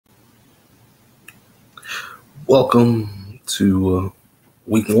Welcome to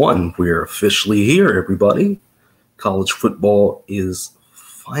week one. We're officially here, everybody. College football is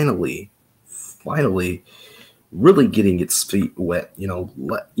finally really getting its feet wet.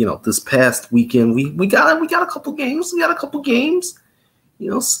 This past weekend we got a couple games.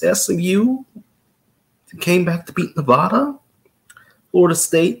 SMU came back to beat Nevada. Florida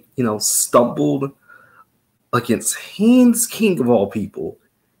State, stumbled against Haynes King of all people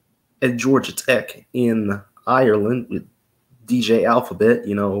at Georgia Tech in Ireland with DJ Alphabet,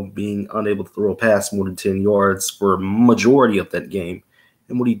 being unable to throw a pass more than 10 yards for a majority of that game.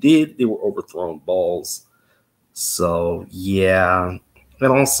 And what he did, they were overthrown balls. So, yeah.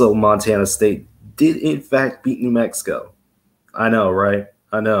 And also, Montana State did, in fact, beat New Mexico. I know, right?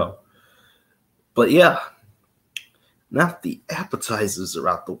 I know. But, yeah. Now that the appetizers are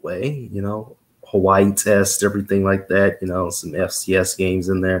out the way, Hawaii test, everything like that, some FCS games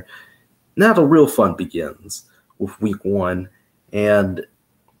in there. Now the real fun begins with week one, and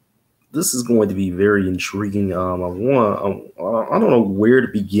this is going to be very intriguing. I don't know where to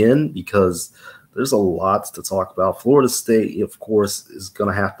begin because there's a lot to talk about. Florida State, of course, is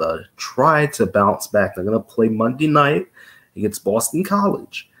going to have to try to bounce back. They're going to play Monday night against Boston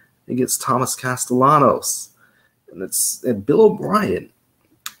College, against Thomas Castellanos, and Bill O'Brien.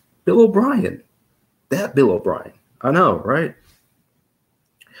 Bill O'Brien. I know, right?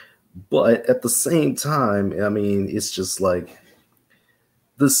 But at the same time, it's just like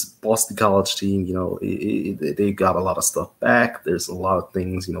this Boston College team, they got a lot of stuff back. There's a lot of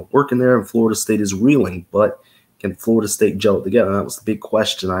things, working there, and Florida State is reeling. But can Florida State gel it together? That was the big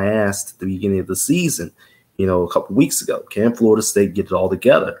question I asked at the beginning of the season, a couple weeks ago. Can Florida State get it all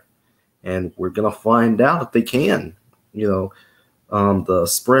together? And we're going to find out if they can, The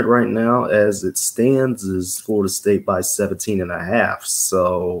spread right now, as it stands, is Florida State by 17.5.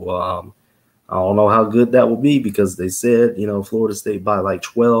 So I don't know how good that will be because they said, Florida State by like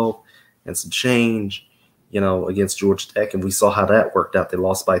 12 and some change, against Georgia Tech, and we saw how that worked out. They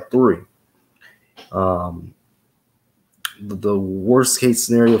lost by 3. The worst case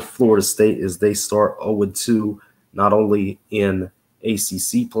scenario for Florida State is they start 0-2, not only in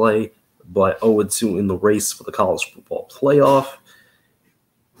ACC play, but 0-2 in the race for the college football playoff.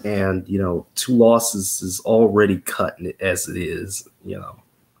 And, 2 losses is already cutting it as it is,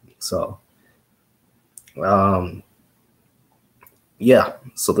 So,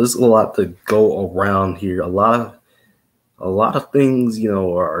 so there's a lot to go around here. A lot of things,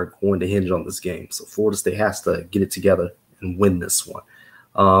 are going to hinge on this game. So Florida State has to get it together and win this one.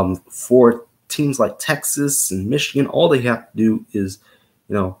 For teams like Texas and Michigan, all they have to do is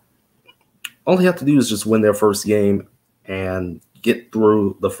just win their first game and get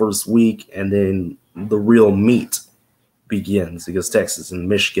through the first week, and then the real meat begins because Texas and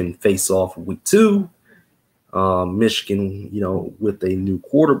Michigan face off week 2. Michigan, with a new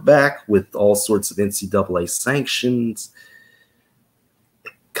quarterback, with all sorts of NCAA sanctions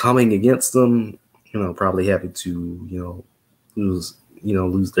coming against them, probably having to, lose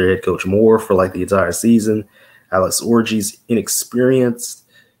their head coach Moore for like the entire season. Alex Orji's inexperienced.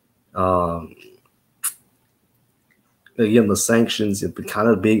 Again, the sanctions have been kind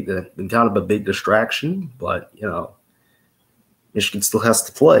of a big distraction, but Michigan still has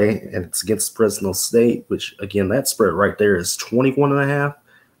to play, and it's against Fresno State, which again, that spread right there is 21.5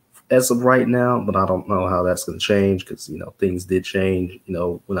 as of right now, but I don't know how that's going to change because things did change.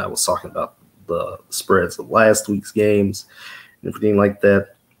 When I was talking about the spreads of last week's games and everything like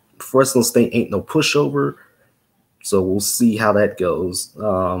that, Fresno State ain't no pushover, so we'll see how that goes.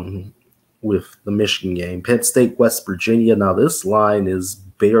 With the Michigan game. Penn State, West Virginia. Now, this line is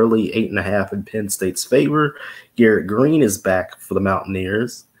barely 8.5 in Penn State's favor. Garrett Green is back for the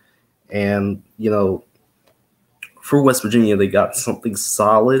Mountaineers. And, for West Virginia, they got something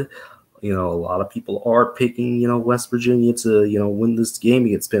solid. A lot of people are picking, West Virginia to, win this game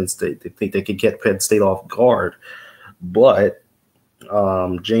against Penn State. They think they could get Penn State off guard. But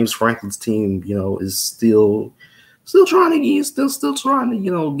James Franklin's team, is still trying to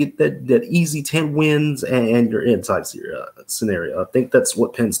get that easy 10 wins and you're in type scenario. I think that's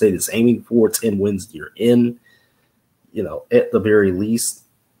what Penn State is aiming for, 10 wins you're in, at the very least.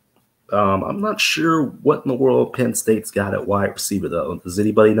 I'm not sure what in the world Penn State's got at wide receiver, though. Does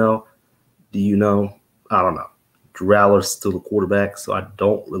anybody know? Do you know? I don't know. Drew Allar's still the quarterback, so I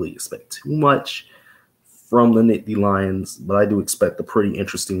don't really expect too much from the Nittany Lions, but I do expect a pretty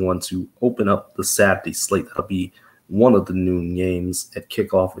interesting one to open up the Saturday slate. That'll be one of the noon games at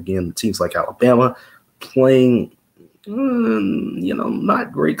kickoff. Again, teams like Alabama playing,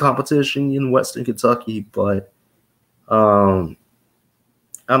 not great competition in Western Kentucky, but I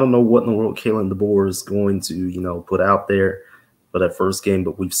I don't know what in the world Kalen DeBoer is going to, put out there for that first game,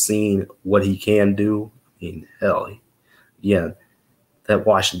 but we've seen what he can do. I mean, hell, again, that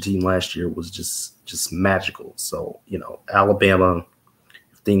Washington team last year was just magical. So, Alabama,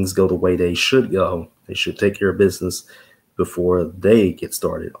 if things go the way they should go, they should take care of business before they get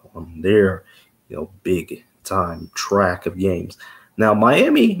started on their, big time track of games. Now,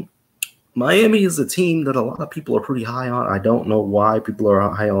 Miami is a team that a lot of people are pretty high on. I don't know why people are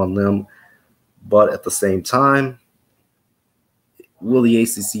high on them, but at the same time, will the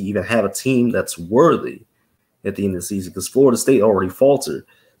ACC even have a team that's worthy at the end of the season? Because Florida State already faltered.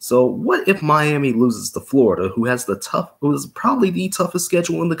 So what if Miami loses to Florida, who is probably the toughest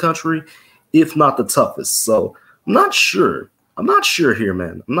schedule in the country, if not the toughest? So I'm not sure. I'm not sure here,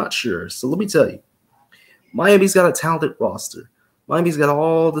 man. I'm not sure. So let me tell you, Miami's got a talented roster. Miami's got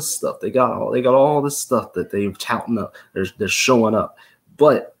all this stuff. They got all this stuff that they're touting up. They're showing up.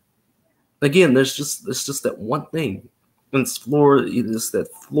 But again, there's just that one thing. And it's Florida. It's that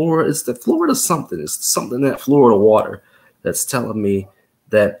Florida something. It's something that Florida water that's telling me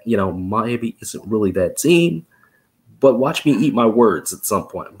that Miami isn't really that team. But watch me eat my words at some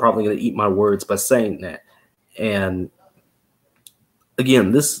point. I'm probably going to eat my words by saying that. And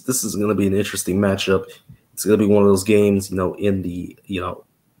again, this is going to be an interesting matchup. It's going to be one of those games, in the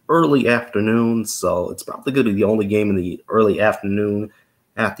early afternoon. So it's probably going to be the only game in the early afternoon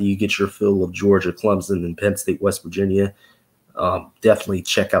after you get your fill of Georgia, Clemson, and Penn State, West Virginia. Definitely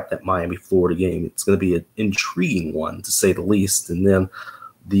check out that Miami-Florida game. It's going to be an intriguing one, to say the least. And then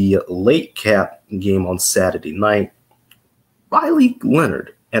the late cap game on Saturday night, Riley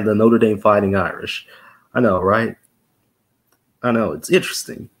Leonard and the Notre Dame Fighting Irish. I know, right? I know, it's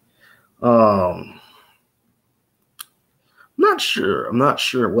interesting. I'm not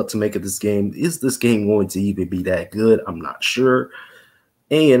sure what to make of this game. Is this game going to even be that good? I'm not sure.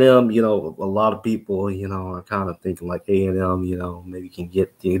 A&M, a lot of people, are kind of thinking like A&M, maybe can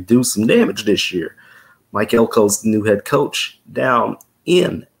do some damage this year. Mike Elko's the new head coach down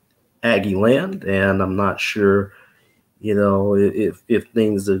in Aggie land, and I'm not sure, if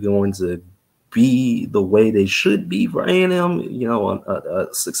things are going to be the way they should be for A&M, a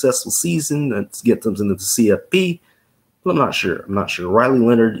successful season to get them into the CFP. But I'm not sure. Riley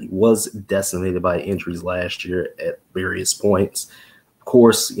Leonard was decimated by injuries last year at various points. Of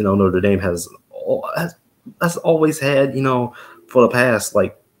course, Notre Dame has always had, for the past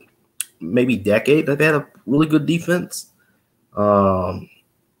maybe decade, they've had a really good defense. A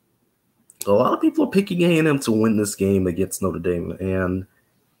lot of people are picking A&M to win this game against Notre Dame, and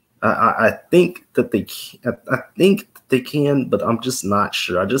I think that they can, but I'm just not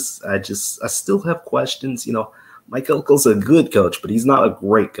sure. I still have questions. Mike Elko's a good coach, but he's not a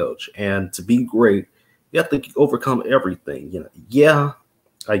great coach. And to be great, you have to overcome everything. Yeah,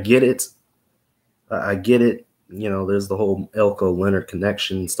 I get it. I get it. There's the whole Elko Leonard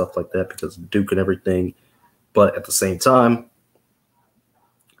connection and stuff like that because of Duke and everything. But at the same time,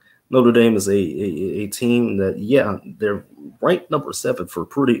 Notre Dame is a team that, they're ranked number 7 for a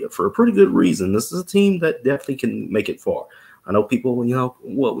pretty good reason. This is a team that definitely can make it far. I know people,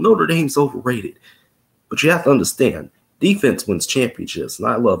 Notre Dame's overrated. But you have to understand, defense wins championships, and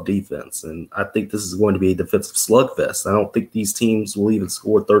I love defense. And I think this is going to be a defensive slugfest. I don't think these teams will even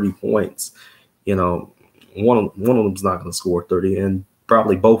score 30 points. One of them's not going to score 30, and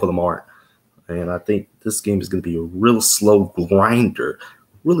probably both of them aren't. And I think this game is going to be a real slow grinder,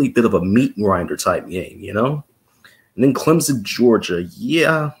 really bit of a meat grinder type game, And then Clemson, Georgia.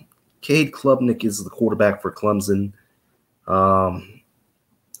 Yeah, Cade Klubnik is the quarterback for Clemson.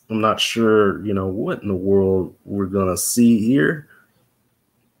 I'm not sure, what in the world we're going to see here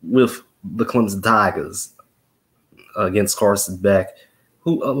with the Clemson Tigers against Carson Beck,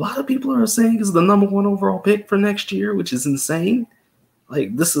 who a lot of people are saying is the number 1 overall pick for next year, which is insane.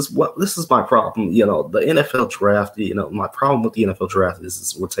 This is my problem. The NFL draft, my problem with the NFL draft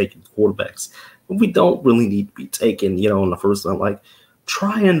is we're taking quarterbacks. But we don't really need to be taking, in the first round,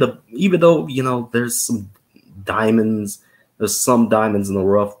 trying to, even though, there's some diamonds. There's some diamonds in the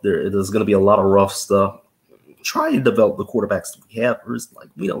rough. There's going to be a lot of rough stuff. Try and develop the quarterbacks that we have first.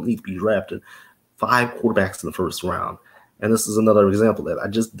 We don't need to be drafting 5 quarterbacks in the first round. And this is another example that I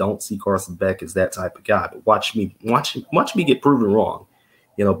just don't see Carson Beck as that type of guy. But watch me get proven wrong.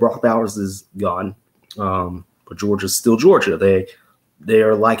 Brock Bowers is gone, but Georgia's still Georgia. They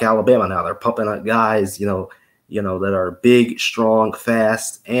are like Alabama now. They're pumping out guys, that are big, strong,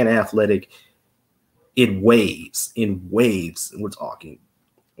 fast, and athletic. In waves. We're talking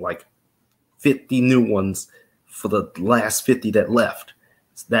 50 new ones for the last 50 that left.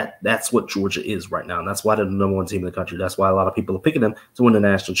 That's what Georgia is right now, and that's why they're the number one team in the country. That's why a lot of people are picking them to win the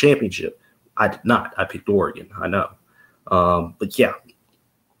national championship. I did not. I picked Oregon. I know, but yeah,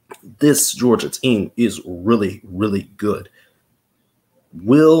 this Georgia team is really, really good.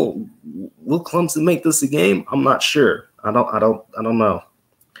 Will Clemson make this a game? I'm not sure. I don't know.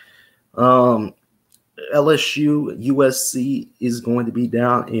 LSU USC is going to be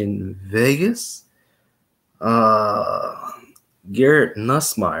down in Vegas. Garrett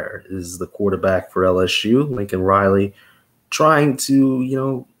Nussmeier is the quarterback for LSU. Lincoln Riley trying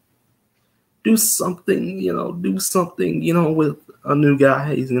to, do something, with a new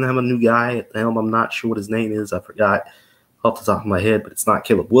guy. He's going to have a new guy at the helm. I'm not sure what his name is. I forgot off the top of my head, but it's not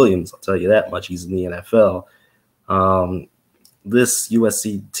Caleb Williams. I'll tell you that much. He's in the NFL. This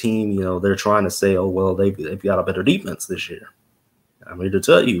USC team, they're trying to say, oh, well, they've got a better defense this year. I'm here to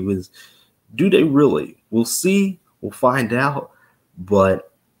tell you is, do they really? We'll see. We'll find out.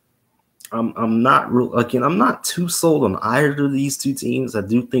 But I'm not too sold on either of these two teams. I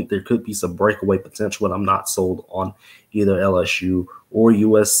do think there could be some breakaway potential, but I'm not sold on either LSU or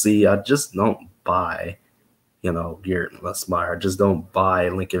USC. I just don't buy, Garrett Nussmeier. I just don't buy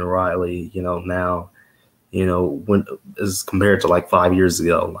Lincoln Riley, now. When as compared to like 5 years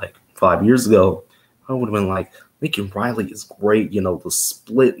ago. Like 5 years ago, I would have been like, Lincoln Riley is great, the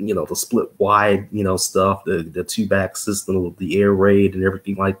split wide, stuff, the two-back system with the air raid and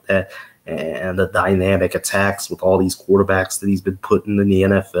everything like that, and the dynamic attacks with all these quarterbacks that he's been putting in the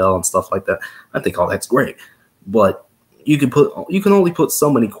NFL and stuff like that. I think all that's great. But you can only put so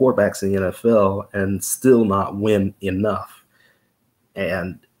many quarterbacks in the NFL and still not win enough.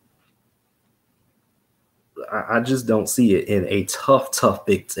 And I just don't see it in a tough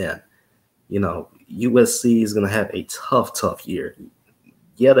Big Ten. USC is going to have a tough year.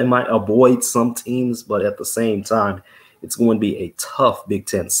 Yeah, they might avoid some teams, but at the same time, it's going to be a tough Big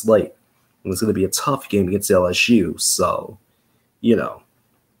Ten slate. And it's going to be a tough game against LSU. So,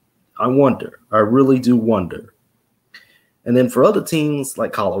 I wonder. I really do wonder. And then for other teams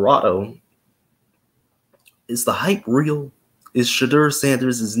like Colorado, is the hype real? Is Shedeur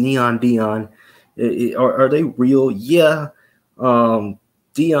Sanders, is Neon Deion? Are they real? Yeah.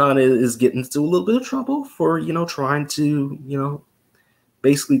 Deion is getting into a little bit of trouble for, trying to,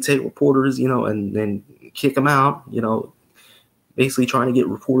 basically take reporters, and then kick them out, basically trying to get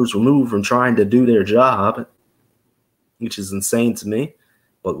reporters removed from trying to do their job, which is insane to me,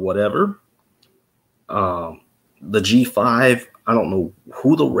 but whatever. The G5, I don't know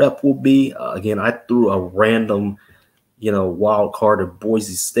who the rep will be. Again, I threw a random wild card of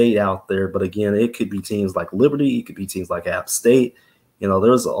Boise State out there. But again, it could be teams like Liberty. It could be teams like App State.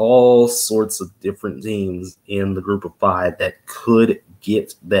 There's all sorts of different teams in the group of five that could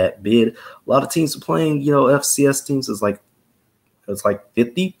get that bid. A lot of teams are playing, FCS teams. It's like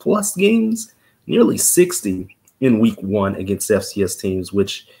 50 plus games, nearly 60 in week one against FCS teams,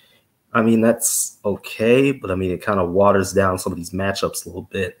 which, that's okay. But it kind of waters down some of these matchups a little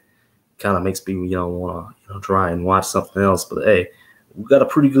bit. Kind of makes people, want to, try and watch something else. But hey, we got a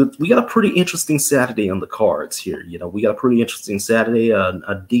pretty interesting Saturday on the cards here. We got a pretty interesting Saturday,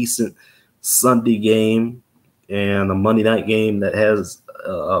 a decent Sunday game, and a Monday night game that has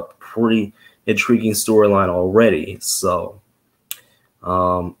a pretty intriguing storyline already. So,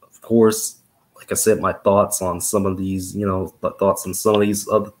 of course, like I said, my thoughts on some of these,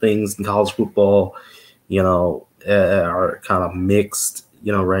 other things in college football, are kind of mixed.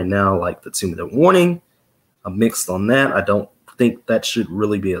 Right now, like the 2-minute warning, I'm mixed on that. I don't think that should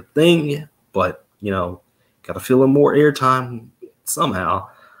really be a thing, but got to fill in more airtime somehow.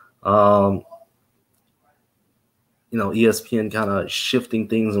 ESPN kind of shifting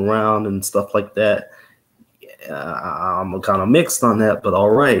things around and stuff like that. I'm kind of mixed on that, but all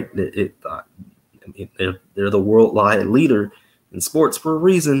right. They're the worldwide leader in sports for a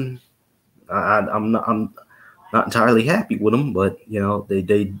reason. I'm not entirely happy with them, but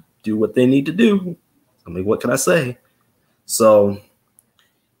they do what they need to do. What can I say? So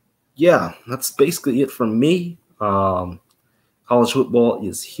yeah, that's basically it from me. College football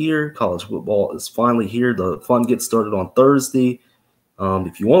is here. College football is finally here. The fun gets started on Thursday.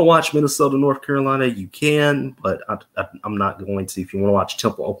 If you want to watch Minnesota, North Carolina, you can, but I'm not going to. If you want to watch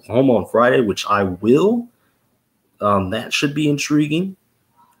Temple, Oklahoma on Friday, which I will, that should be intriguing.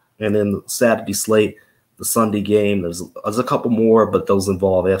 And then the Saturday slate, the Sunday game, there's a couple more, but those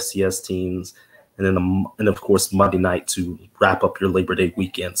involve FCS teams. And then, and of course, Monday night to wrap up your Labor Day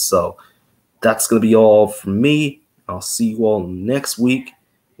weekend. So that's going to be all from me. I'll see you all next week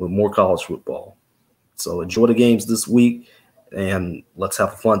with more college football. So enjoy the games this week, and let's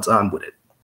have a fun time with it.